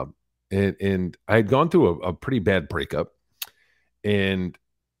full-time job. And I had gone through a pretty bad breakup. And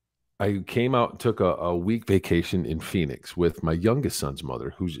I came out and took a week vacation in Phoenix with my youngest son's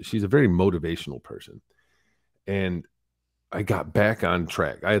mother, she's a very motivational person. And I got back on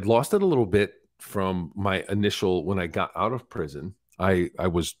track. I had lost it a little bit from my initial, when I got out of prison. I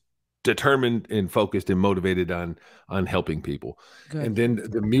was determined and focused and motivated on helping people. Good. And then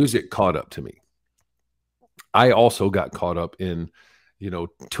the music caught up to me. I also got caught up in,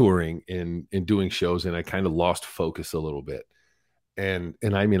 touring and doing shows, and I kind of lost focus a little bit. And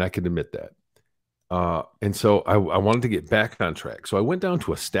I mean, I can admit that. And so I wanted to get back on track. So I went down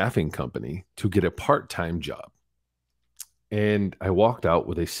to a staffing company to get a part-time job. And I walked out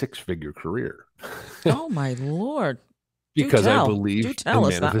with a 6-figure career. Oh my Lord. Because I believe in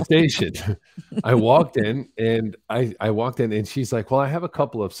manifestation. I walked in and and she's like, well, I have a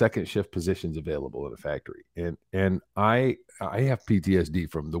couple of second shift positions available in a factory. And I have PTSD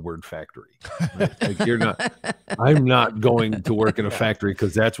from the word factory. Right? Like I'm not going to work in a factory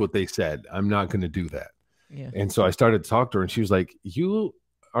because that's what they said. I'm not going to do that. Yeah. And so I started to talk to her, and she was like, "You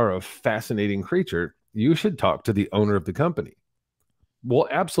are a fascinating creature. You should talk to the owner of the company." Well,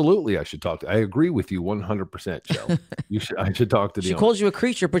 absolutely, I should talk to. I agree with you 100%, Shell. I should talk to the She owner. calls you a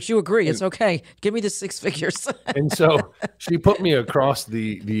creature, but you agree. It's And, okay. Give me the 6 figures. and so she put me across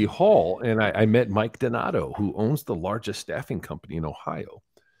the hall, and I met Mike Donato, who owns the largest staffing company in Ohio.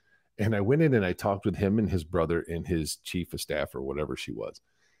 And I went in and I talked with him and his brother and his chief of staff or whatever she was.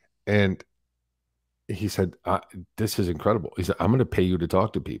 And he said, "This is incredible." He said, "I'm going to pay you to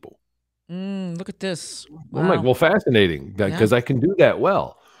talk to people." Look at this. I'm like, Wow. "Well, fascinating, because I can do that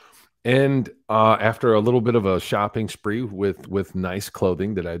well." And after a little bit of a shopping spree with nice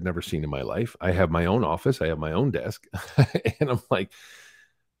clothing that I'd never seen in my life, I have my own office, I have my own desk, and I'm like,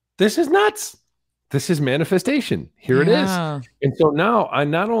 "This is nuts. This is manifestation. Here it is." And so now I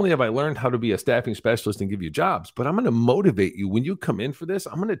not only have I learned how to be a staffing specialist and give you jobs, but I'm going to motivate you when you come in for this.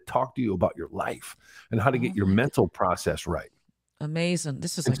 I'm going to talk to you about your life and how to get your mental process right. Amazing.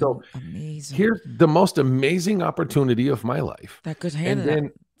 This is And like so amazing. here's the most amazing opportunity of my life. That good hand. And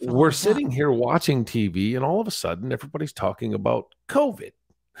then we're sitting here watching TV, and all of a sudden everybody's talking about COVID.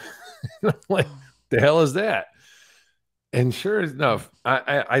 I'm like, the hell is that? And sure enough,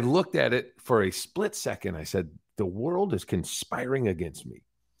 I looked at it for a split second. I said, the world is conspiring against me.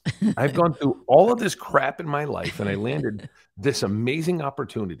 I've gone through all of this crap in my life, and I landed this amazing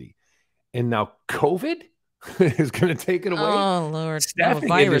opportunity. And now COVID is going to take it away. Oh, Lord.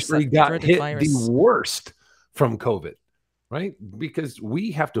 Staffing industry got hit the worst from COVID, right? Because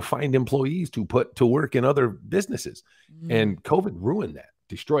we have to find employees to put to work in other businesses. And COVID ruined that,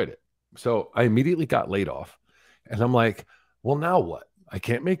 destroyed it. So I immediately got laid off. And I'm like, well, now what? I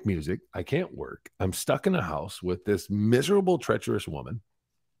can't make music. I can't work. I'm stuck in a house with this miserable, treacherous woman.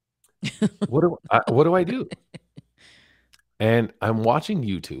 What do I do? And I'm watching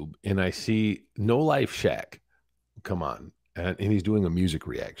YouTube, and I see No Life Shack come on, and he's doing a music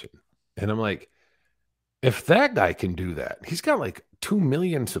reaction. And I'm like, if that guy can do that, he's got like 2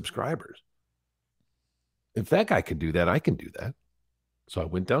 million subscribers. If that guy can do that, I can do that. So I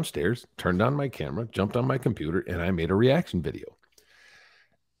went downstairs, turned on my camera, jumped on my computer, and I made a reaction video.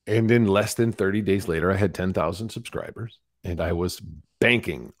 And in less than 30 days later, I had 10,000 subscribers, and I was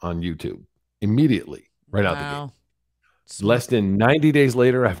banking on YouTube immediately, right out the gate. Less than 90 days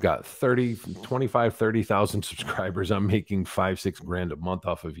later, I've got 30,000 subscribers. I'm making $5-6 grand a month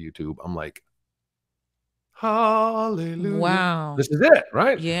off of YouTube. I'm like, hallelujah. Wow. This is it,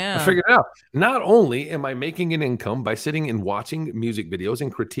 right? Yeah. I figured it out. Not only am I making an income by sitting and watching music videos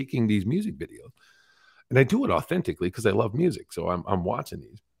and critiquing these music videos, and I do it authentically because I love music. So I'm watching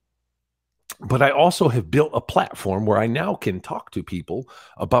these. But I also have built a platform where I now can talk to people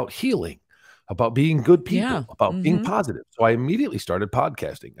about healing, about being good people, about being positive. So I immediately started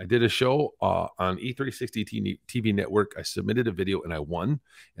podcasting. I did a show on E360 TV network. I submitted a video and I won,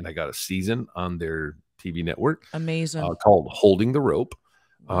 and I got a season on their TV network. Amazing. Called Holding the Rope.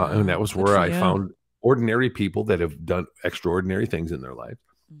 And that was where I found ordinary people that have done extraordinary things in their life.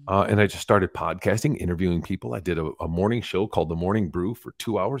 And I just started podcasting, interviewing people. I did a morning show called The Morning Brew for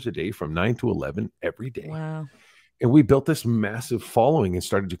 2 hours a day from 9 to 11 every day. Wow. And we built this massive following and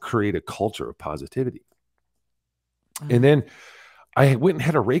started to create a culture of positivity. And then I went and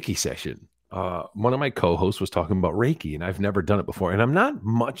had a Reiki session. One of my co-hosts was talking about Reiki, and I've never done it before. And I'm not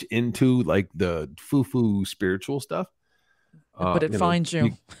much into like the foo-foo spiritual stuff. But it finds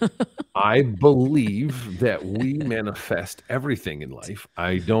you. I believe that we manifest everything in life.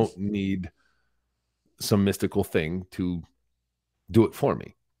 I don't need some mystical thing to do it for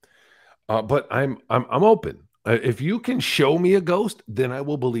me. But I'm open. If you can show me a ghost, then I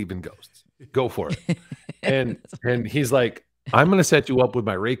will believe in ghosts. Go for it. And he's like, I'm going to set you up with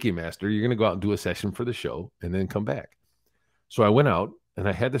my Reiki master. You're going to go out and do a session for the show and then come back. So I went out and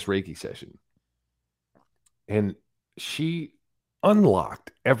I had this Reiki session. And she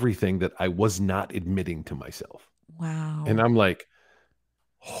unlocked everything that I was not admitting to myself. Wow. And I'm like,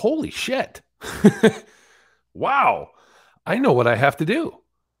 holy shit. Wow. I know what I have to do.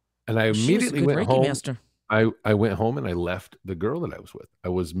 And I immediately went home. Master. I went home and I left the girl that I was with. I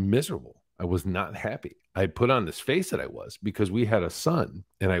was miserable. I was not happy. I put on this face that I was because we had a son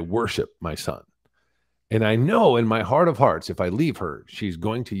and I worship my son. And I know in my heart of hearts, if I leave her, she's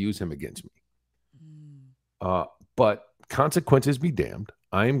going to use him against me. But consequences be damned.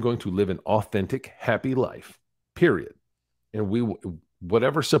 I am going to live an authentic, happy life, period. And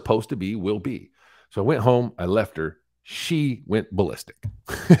whatever's supposed to be will be. So I went home. I left her. She went ballistic.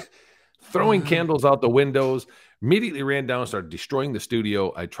 Throwing candles out the windows, immediately ran down, started destroying the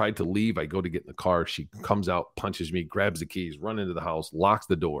studio. I tried to leave. I go to get in the car. She comes out, punches me, grabs the keys, run into the house, locks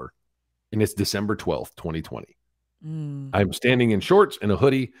the door. and it's December 12th, 2020. I'm standing in shorts and a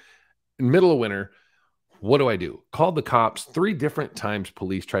hoodie in the middle of winter. What do I do? Called the cops 3 different times.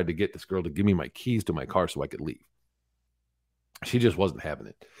 Police tried to get this girl to give me my keys to my car so I could leave. She just wasn't having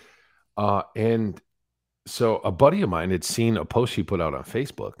it. And so a buddy of mine had seen a post she put out on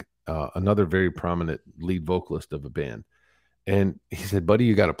Facebook, another very prominent lead vocalist of a band. And he said, buddy,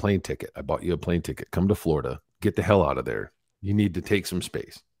 you got a plane ticket. I bought you a plane ticket. Come to Florida. Get the hell out of there. You need to take some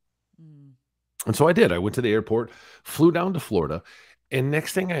space. And so I did. I went to the airport, flew down to Florida. And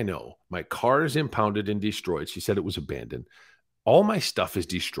next thing I know, my car is impounded and destroyed. She said it was abandoned. All my stuff is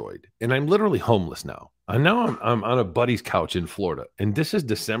destroyed. And I'm literally homeless now. And now I'm on a buddy's couch in Florida. And this is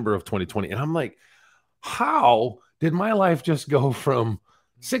December of 2020. And I'm like, how did my life just go from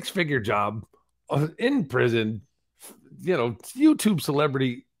 6-figure job in prison, YouTube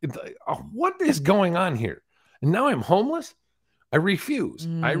celebrity? What is going on here? And now I'm homeless. I refuse.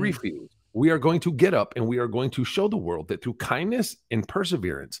 I refuse. We are going to get up and we are going to show the world that through kindness and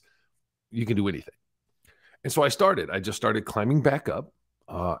perseverance, you can do anything. And so I just started climbing back up.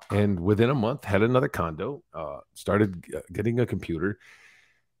 And within a month, had another condo, started getting a computer.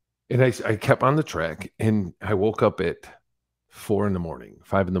 And I kept on the track, and I woke up at 4 in the morning,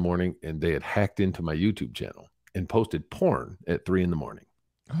 5 in the morning, and they had hacked into my YouTube channel and posted porn at 3 in the morning.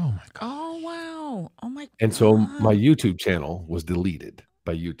 Oh my God. Oh, wow. Oh my God. And so my YouTube channel was deleted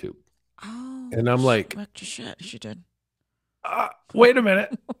by YouTube. Oh, and I'm like, shit, she did. Wait a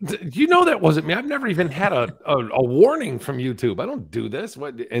minute. You know that wasn't me. I've never even had a warning from YouTube. I don't do this.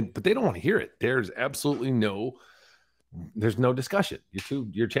 But they don't want to hear it. There's absolutely no discussion.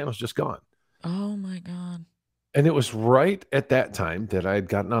 Your channel's just gone. Oh my God. And it was right at that time that I had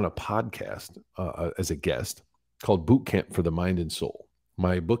gotten on a podcast as a guest called Boot Camp for the Mind and Soul.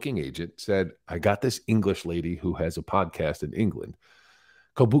 My booking agent said, I got this English lady who has a podcast in England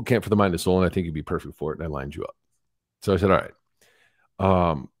called Boot Camp for the Mind and Soul, and I think you'd be perfect for it. And I lined you up. So I said, all right.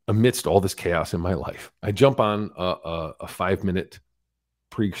 Amidst all this chaos in my life, I jump on a 5-minute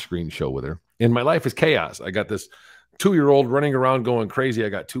pre-screen show with her. And my life is chaos. I got this 2-year-old running around going crazy. I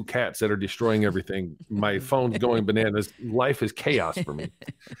got 2 cats that are destroying everything. My phone's going bananas. Life is chaos for me.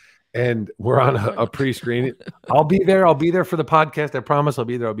 And we're on a pre-screen. I'll be there. I'll be there for the podcast. I promise I'll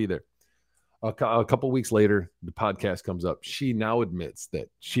be there. I'll be there. A couple of weeks later, the podcast comes up. She now admits that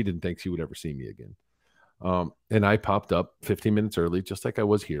she didn't think she would ever see me again. And I popped up 15 minutes early, just like I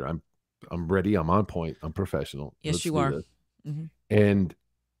was here. I'm ready. I'm on point. I'm professional. Yes, Let's you do are. this. And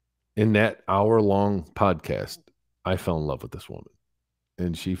in that hour-long podcast, I fell in love with this woman,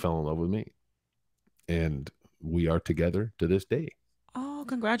 and she fell in love with me. And we are together to this day. Oh,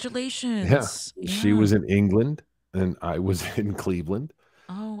 congratulations. Yeah. She was in England, and I was in Cleveland.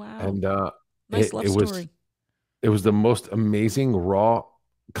 Oh, wow. And nice love story. It was the most amazing, raw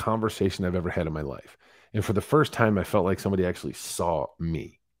conversation I've ever had in my life. And for the first time, I felt like somebody actually saw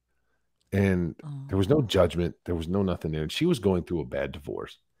me. And there was no judgment. There was no nothing there. And she was going through a bad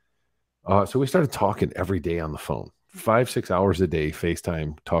divorce. So we started talking every day on the phone, 5-6 hours a day,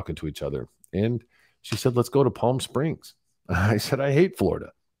 FaceTime, talking to each other. And she said, let's go to Palm Springs. I said, I hate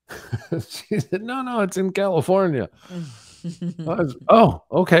Florida. She said, no, it's in California. Oh,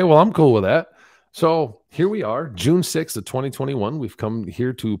 okay. Well, I'm cool with that. So here we are, June 6th of 2021. We've come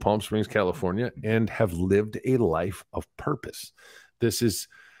here to Palm Springs, California, and have lived a life of purpose. This is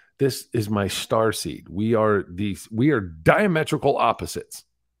my star seed. We are diametrical opposites.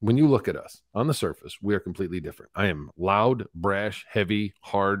 When you look at us on the surface, we are completely different. I am loud, brash, heavy,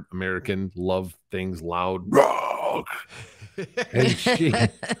 hard, American, love things loud. And she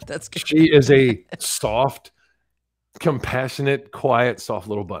is a soft, compassionate, quiet, soft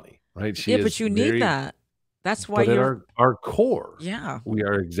little bunny. Right? But you need that. That's why you're at our core. Yeah. We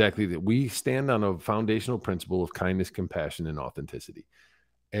are exactly that. We stand on a foundational principle of kindness, compassion, and authenticity.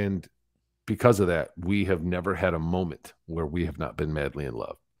 And because of that, we have never had a moment where we have not been madly in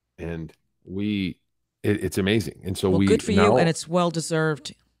love. And it's amazing. And so good for you, and it's well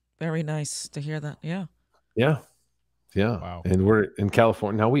deserved. Very nice to hear that. Yeah. Yeah. Yeah. Wow. And we're in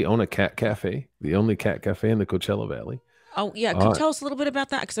California. Now we own a cat cafe, the only cat cafe in the Coachella Valley. Oh, yeah. Can you tell us a little bit about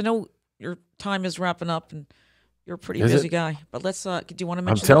that? Because I know your time is wrapping up and you're a pretty busy guy. But let's, do you want to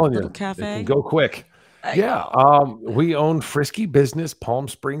mention that little cafe? It can go quick. Yeah. We own Frisky Business Palm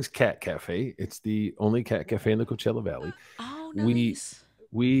Springs Cat Cafe. It's the only cat cafe in the Coachella Valley. Oh, nice.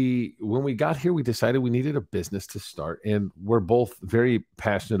 When we got here, we decided we needed a business to start. And we're both very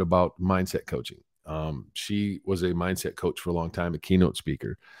passionate about mindset coaching. She was a mindset coach for a long time, a keynote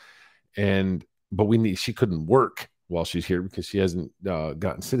speaker. But she couldn't work while she's here because she hasn't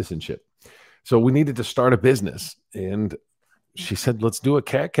gotten citizenship. So we needed to start a business. And she said, let's do a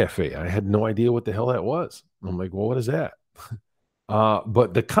cat cafe. I had no idea what the hell that was. I'm like, well, what is that?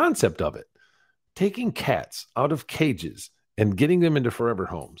 But the concept of it, taking cats out of cages and getting them into forever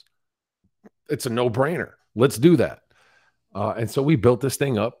homes, it's a no-brainer. Let's do that. And so we built this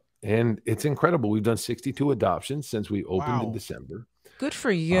thing up, and it's incredible. We've done 62 adoptions since we opened in December. Good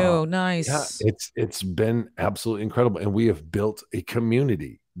for you. Nice. Yeah, it's been absolutely incredible. And we have built a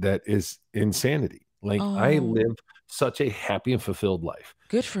community that is insanity. Like I live such a happy and fulfilled life.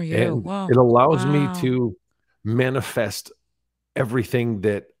 Good for you. And wow. it allows me to manifest everything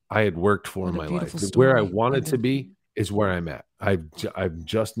that I had worked for in my life. Where I wanted to be is where I'm at. I'm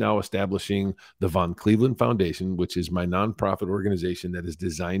just now establishing the Von Cleveland Foundation, which is my nonprofit organization that is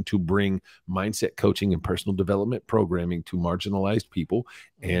designed to bring mindset coaching and personal development programming to marginalized people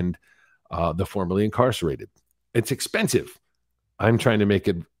and the formerly incarcerated. It's expensive. I'm trying to make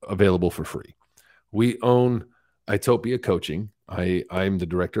it available for free. We own Itopia Coaching. I'm the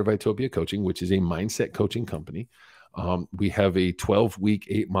director of Itopia Coaching, which is a mindset coaching company. We have a 12-week,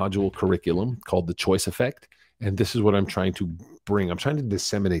 8-module curriculum called The Choice Effect. And this is what I'm trying to bring. I'm trying to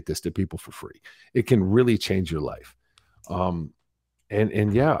disseminate this to people for free. It can really change your life. And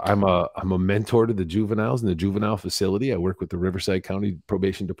yeah, I'm a mentor to the juveniles in the juvenile facility. I work with the Riverside County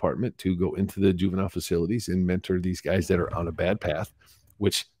Probation Department to go into the juvenile facilities and mentor these guys that are on a bad path,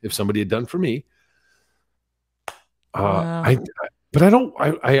 which if somebody had done for me, I'm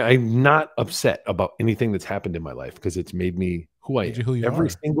not upset about anything that's happened in my life because it's made me who I am. Every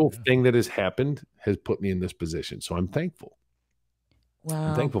single thing that has happened has put me in this position. So I'm thankful. Wow.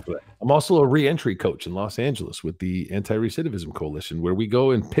 I'm thankful for that. I'm also a reentry coach in Los Angeles with the Anti-Recidivism Coalition, where we go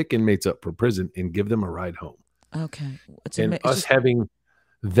and pick inmates up from prison and give them a ride home. Okay. Us having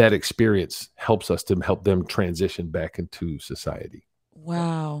that experience helps us to help them transition back into society.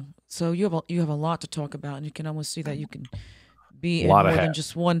 Wow. So you have a lot to talk about, and you can almost see that you can be in more than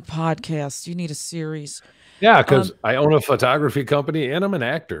just one podcast. You need a series. Yeah, because I own a photography company and I'm an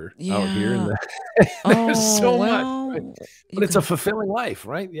actor out here. There's so much, right? But it's a fulfilling life,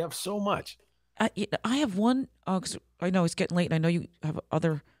 right? You have so much. I have one. 'Cause I know it's getting late, and I know you have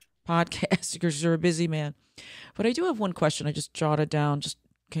other podcasts because you're a busy man. But I do have one question. I just jotted down. Just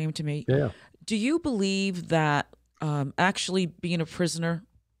came to me. Yeah. Do you believe that actually being a prisoner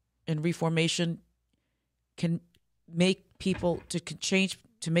in reformation can make people change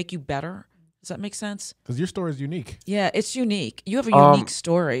to make you better? Does that make sense? Because your story is unique. Yeah, it's unique. You have a unique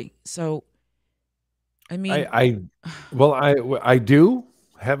story. So, I mean, I do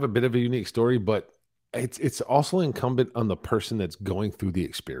have a bit of a unique story, but it's also incumbent on the person that's going through the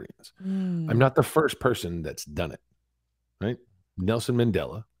experience. I'm not the first person that's done it, right? Nelson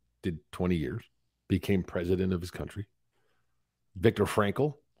Mandela did 20 years, became president of his country. Viktor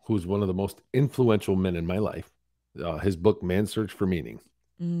Frankl, who was one of the most influential men in my life, his book, Man's Search for Meaning.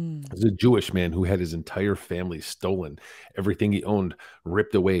 He's a Jewish man who had his entire family stolen, everything he owned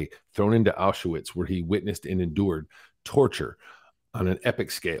ripped away, thrown into Auschwitz, where he witnessed and endured torture on an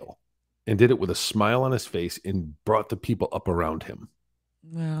epic scale, and did it with a smile on his face and brought the people up around him.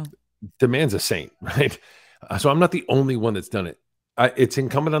 Wow. The man's a saint, right? So I'm not the only one that's done it. It's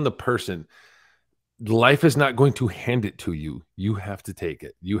incumbent on the person. Life is not going to hand it to you. You have to take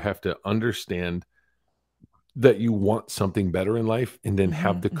it. You have to understand that you want something better in life and then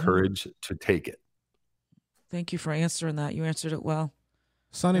have the courage to take it. Thank you for answering that. You answered it well.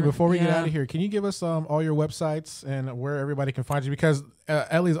 Sonny, before we get out of here, can you give us all your websites and where everybody can find you? Because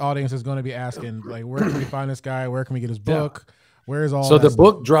Ellie's audience is going to be asking, like, where can we find this guy? Where can we get his book? Where is all So that the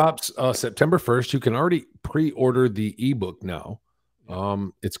book drops September 1st. You can already pre-order the ebook now.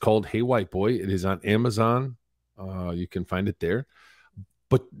 It's called Hey White Boy. It is on Amazon. You can find it there.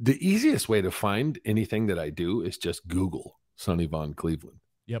 But the easiest way to find anything that I do is just Google Sonny Von Cleveland.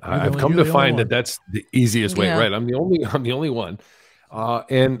 Yep, I've come to find that that's the easiest way, right? I'm the only one.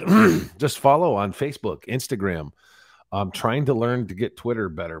 And just follow on Facebook, Instagram. I'm trying to learn to get Twitter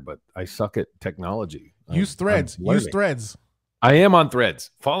better, but I suck at technology. Use Threads. Use Threads. I am on Threads.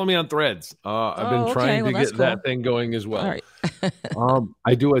 Follow me on Threads. I've been trying to get that thing going as well. All right.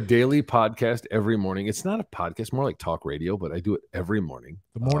 I do a daily podcast every morning. It's not a podcast, more like talk radio, but I do it every morning.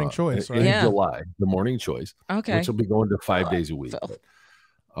 The Morning Choice, right? In July, the Morning Choice. Okay. Which will be going to 5 days a week.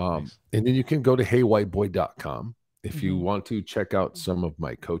 And then you can go to heywhiteboy.com. If you want to check out some of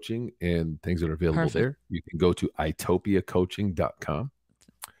my coaching and things that are available there, you can go to itopiacoaching.com.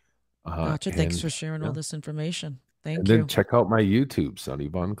 Gotcha. Thanks for sharing all this information. Thank you. Then check out my YouTube, Sonny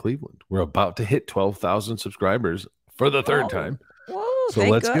Von Cleveland. We're about to hit 12,000 subscribers for the third time. Whoa, so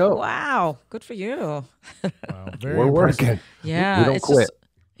let's go. Wow. Good for you. Wow, we're working. Yeah. We don't quit.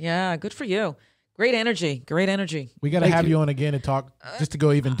 Yeah. Good for you. Great energy. Great energy. We got to have you on again and talk just to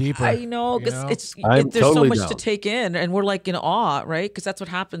go even deeper. I know, because there's totally so much down. to take in, and we're like in awe, right? Because that's what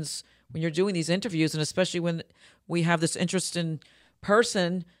happens when you're doing these interviews, and especially when we have this interesting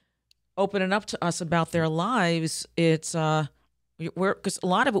person opening up to us about their lives. It's because a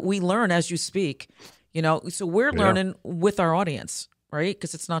lot of it we learn as you speak, so we're learning with our audience, right?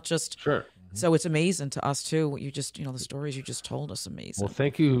 Because it's not just Sure. So it's amazing to us too. What you just, the stories you just told us, amazing. Well,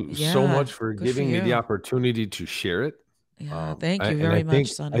 thank you so much for giving me the opportunity to share it. Yeah, thank you very much,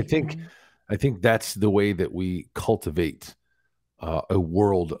 Sonny. I think that's the way that we cultivate a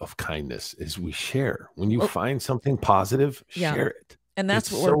world of kindness is we share. When you find something positive, share it. And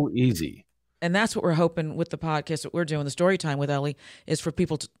that's it's so easy. And that's what we're hoping with the podcast that we're doing, the story time with Ellie, is for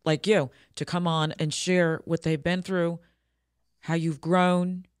people like you to come on and share what they've been through, how you've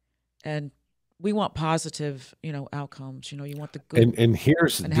grown, and we want positive, outcomes. You want the good. And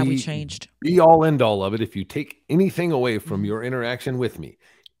here's and how we changed. Be all end all of it. If you take anything away from your interaction with me,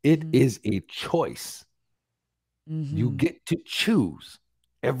 it is a choice. You get to choose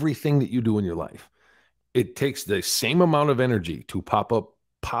everything that you do in your life. It takes the same amount of energy to pop up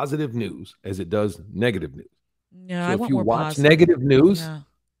positive news as it does negative news. Yeah, so I if want you more watch positive. negative news,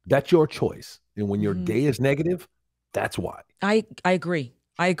 that's your choice. And when your day is negative, that's why. I agree.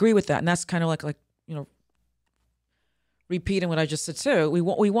 I agree with that, and that's kind of like repeating what I just said too. We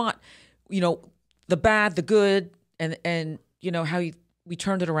want the bad, the good, and how we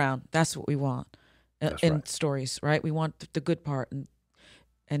turned it around. That's what we want in stories, right? We want the good part,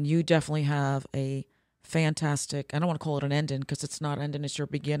 and you definitely have a fantastic. I don't want to call it an ending because it's not ending; it's your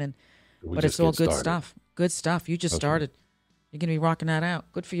beginning. But it's all good stuff. Good stuff. You just started. You're gonna be rocking that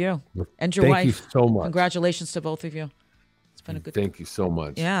out. Good for you and your wife. Thank you so much. Congratulations to both of you. It's been a good. Thank you so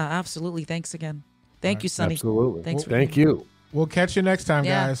much. Yeah, absolutely. Thanks again. Thank you, Sonny. Absolutely. Thanks. Thank you. We'll catch you next time,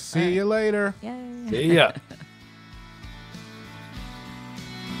 guys. See you later. Yay. See ya.